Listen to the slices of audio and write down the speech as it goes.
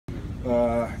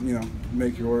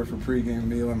make your order for pregame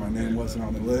meal and my name wasn't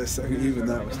on the list. I mean, even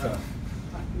that was tough.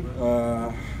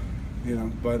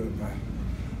 But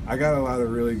I got a lot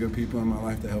of really good people in my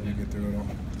life to help me get through it all.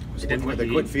 They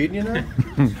quit feeding you now?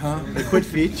 Huh? They quit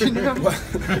feeding you now?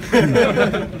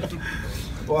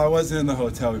 Well, I wasn't in the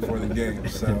hotel before the game,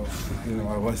 so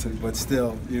I wasn't. But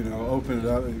still, open it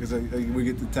up because we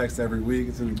get the text every week.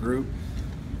 It's in a group.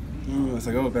 It's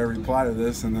like, oh, if I reply to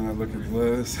this, and then I look at the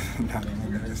list, not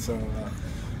on there. So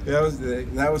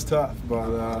that was tough, but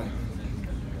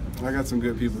I got some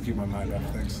good people to keep my mind off.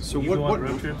 Thanks. So what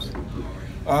road trips?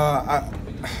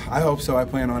 I hope so. I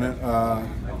plan on it.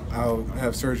 I'll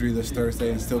have surgery this Thursday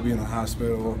and still be in the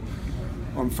hospital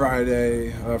on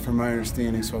Friday, from my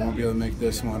understanding, so I won't be able to make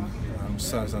this one.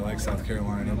 Besides, I like South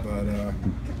Carolina, but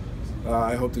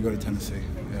I hope to go to Tennessee.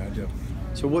 Yeah, I do.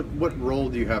 So what role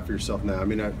do you have for yourself now? I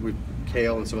mean,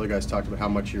 Kale and some other guys talked about how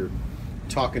much you're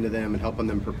talking to them and helping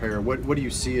them prepare. What do you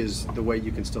see as the way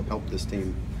you can still help this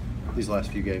team these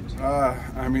last few games?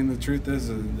 I mean, the truth is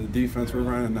the defense we're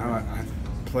running now, I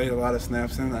played a lot of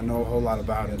snaps in. I know a whole lot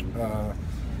about it.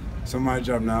 So my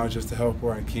job now is just to help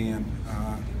where I can.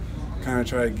 Kind of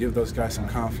try to give those guys some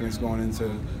confidence going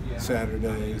into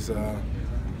Saturdays.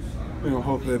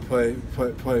 Hopefully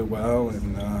they play well,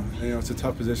 and it's a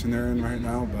tough position they're in right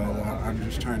now. But I'm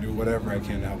just trying to do whatever I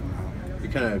can to help them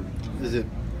out. Is it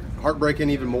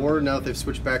heartbreaking even more now that they've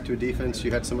switched back to a defense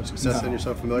you had so much success in, you're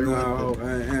so familiar with? No,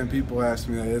 and people ask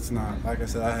me that. It's not. Like I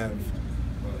said, I have.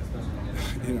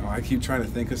 I keep trying to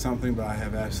think of something, but I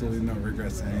have absolutely no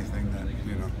regrets in anything that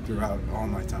throughout all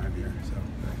my time here. So.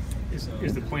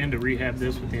 Is the plan to rehab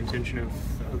this with the intention of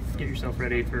get yourself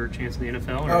ready for a chance in the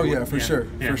NFL? Oh yeah, for sure.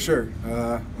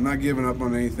 I'm not giving up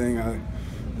on anything.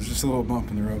 It's just a little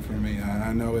bump in the road for me.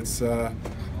 I know it's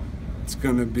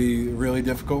going to be really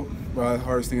difficult, probably the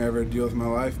hardest thing I ever had to deal with in my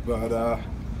life. But I've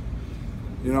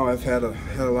had a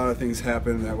lot of things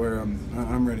happen that where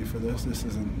I'm ready for this. This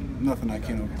isn't nothing I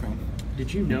can't overcome.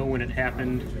 Did you know when it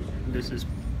happened this is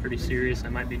pretty serious, I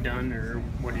might be done, or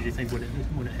what did you think when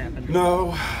it happened? No,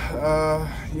 I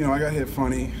got hit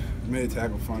funny, made a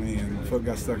tackle funny, and my foot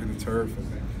got stuck in the turf.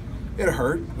 It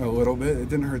hurt a little bit. It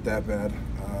didn't hurt that bad.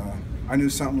 I knew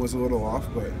something was a little off,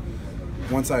 but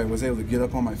once I was able to get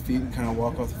up on my feet and kind of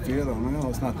walk off the field, I'm like, no,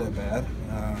 it's not that bad.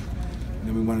 And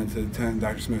then we went into the tent,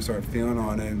 Dr. Smith started feeling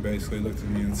on it and basically looked at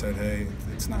me and said, hey,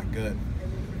 it's not good.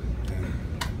 And,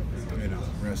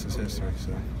 the rest is history.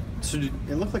 So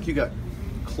it looked like you got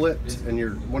clipped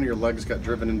and one of your legs got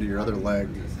driven into your other leg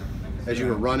as you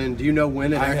were running. Do you know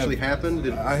when it actually happened?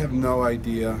 I have no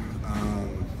idea.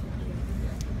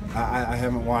 I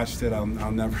haven't watched it.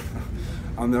 I'll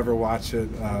never watch it.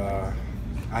 I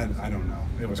don't know.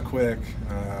 It was quick.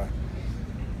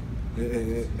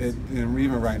 And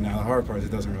even right now, the hard part is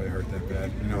it doesn't really hurt that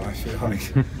bad. I feel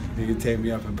like you can take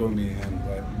me up and boom me in,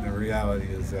 but the reality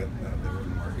is that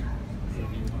wouldn't work.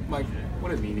 Mike, what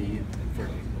did it mean to you for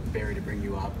Barry to bring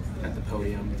you up at the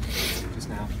podium just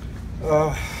now?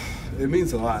 It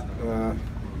means a lot. I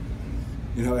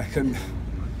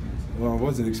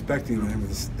wasn't expecting him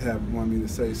to want me to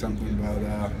say something, but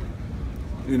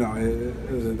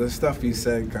the stuff he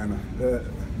said kind of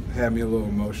had me a little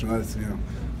emotional. That's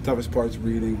toughest part's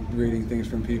reading things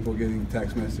from people, getting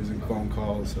text messages and phone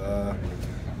calls.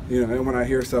 And when I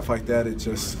hear stuff like that, it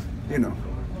just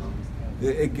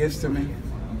it gets to me.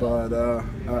 But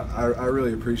I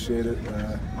really appreciate it.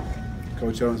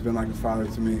 Coach Owen's been like a father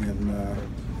to me, and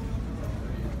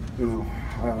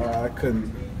I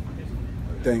couldn't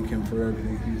thank him for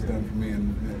everything he's done for me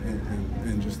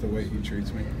and just the way he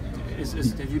treats me.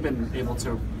 Have you been able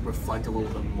to reflect a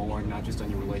little bit more, not just on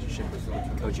your relationship with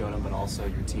Coach Owen, but also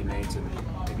your teammates and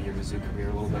maybe your Mizzou career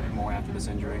a little bit more after this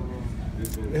injury?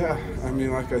 Yeah, I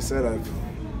mean, like I said,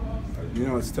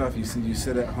 it's tough. You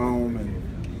sit at home and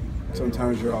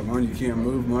sometimes you're all alone, you can't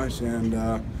move much, and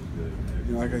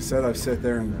like I said, I've sat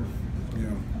there and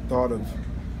thought of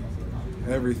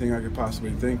everything I could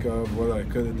possibly think of, what I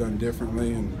could have done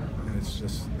differently, and it's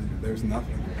just there's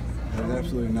nothing. There's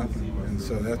absolutely nothing, and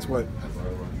so that's what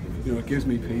it gives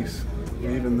me peace,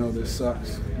 even though this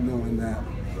sucks, knowing that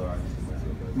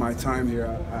my time here,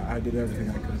 I did everything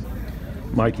I could.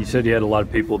 Mike, you said you had a lot of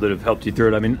people that have helped you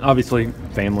through it. I mean, obviously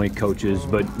family, coaches,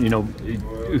 but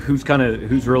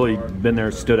who's really been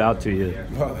there, stood out to you?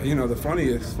 Well, the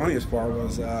funniest part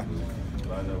was at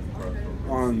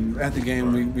the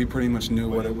game we pretty much knew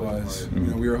what it was.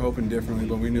 We were hoping differently,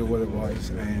 but we knew what it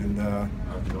was. And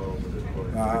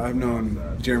I've known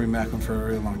Jeremy Macklin for a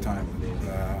really long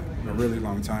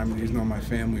time, and he's known my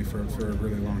family for a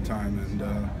really long time. And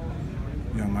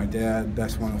my dad,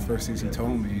 that's one of the first things he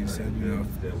told me. He said,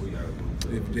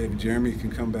 if Jeremy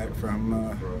can come back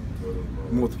from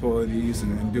multiple of these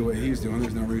and do what he's doing,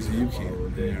 there's no reason you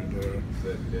can't.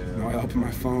 And I opened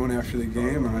my phone after the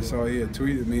game and I saw he had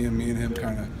tweeted me, and him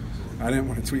kind of, I didn't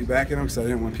want to tweet back at him because I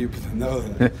didn't want people to know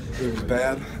that it was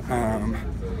bad.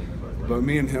 But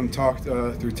me and him talked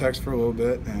through text for a little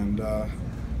bit, and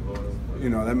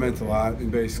that meant a lot.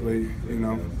 And basically,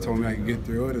 told me I could get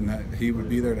through it and that he would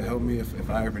be there to help me if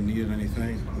I ever needed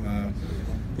anything.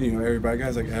 Everybody,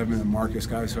 guys like Evan and Marcus,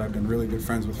 guys who I've been really good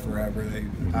friends with forever, they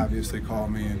obviously call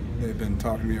me and they've been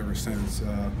talking to me ever since.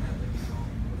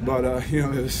 But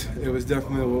it was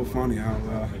definitely a little funny how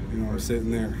I'm sitting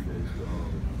there,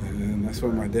 and that's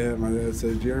what my dad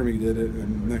said. Jeremy did it,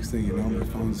 and next thing you know, my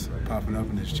phone's popping up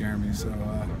and it's Jeremy. So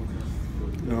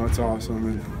it's awesome,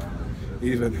 and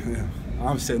even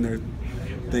I'm sitting there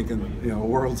thinking,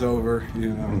 world's over,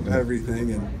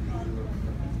 everything, and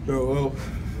well.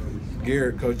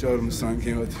 Garrett, Coach Odom's son,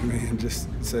 came up to me and just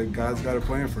said, "God's got a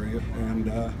plan for you,"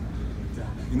 and I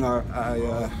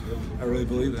really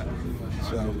believe that.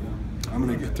 So I'm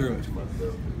going to get through it.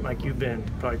 Mike, you've been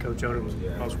probably Coach Odom's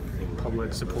most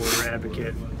public supporter,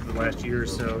 advocate for the last year or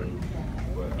so.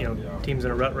 Team's in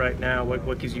a rut right now.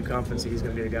 What gives you confidence that he's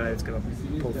going to be a guy that's going to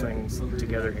pull things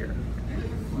together here?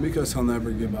 Because he'll never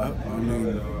give up. I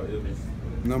mean,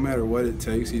 no matter what it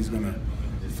takes, he's going to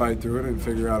fight through it and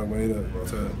figure out a way to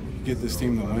get this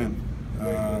team to win.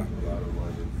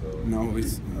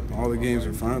 All the games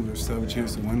in front of us, still have a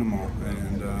chance to win them all.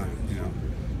 And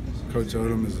Coach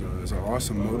Odom is an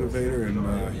awesome motivator,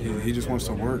 and he just wants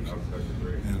to work.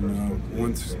 And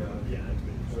once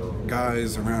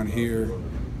guys around here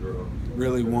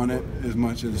really want it as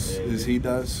much as he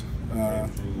does,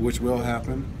 which will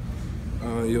happen,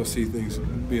 you'll see things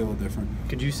be a little different.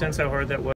 Could you sense how hard that was?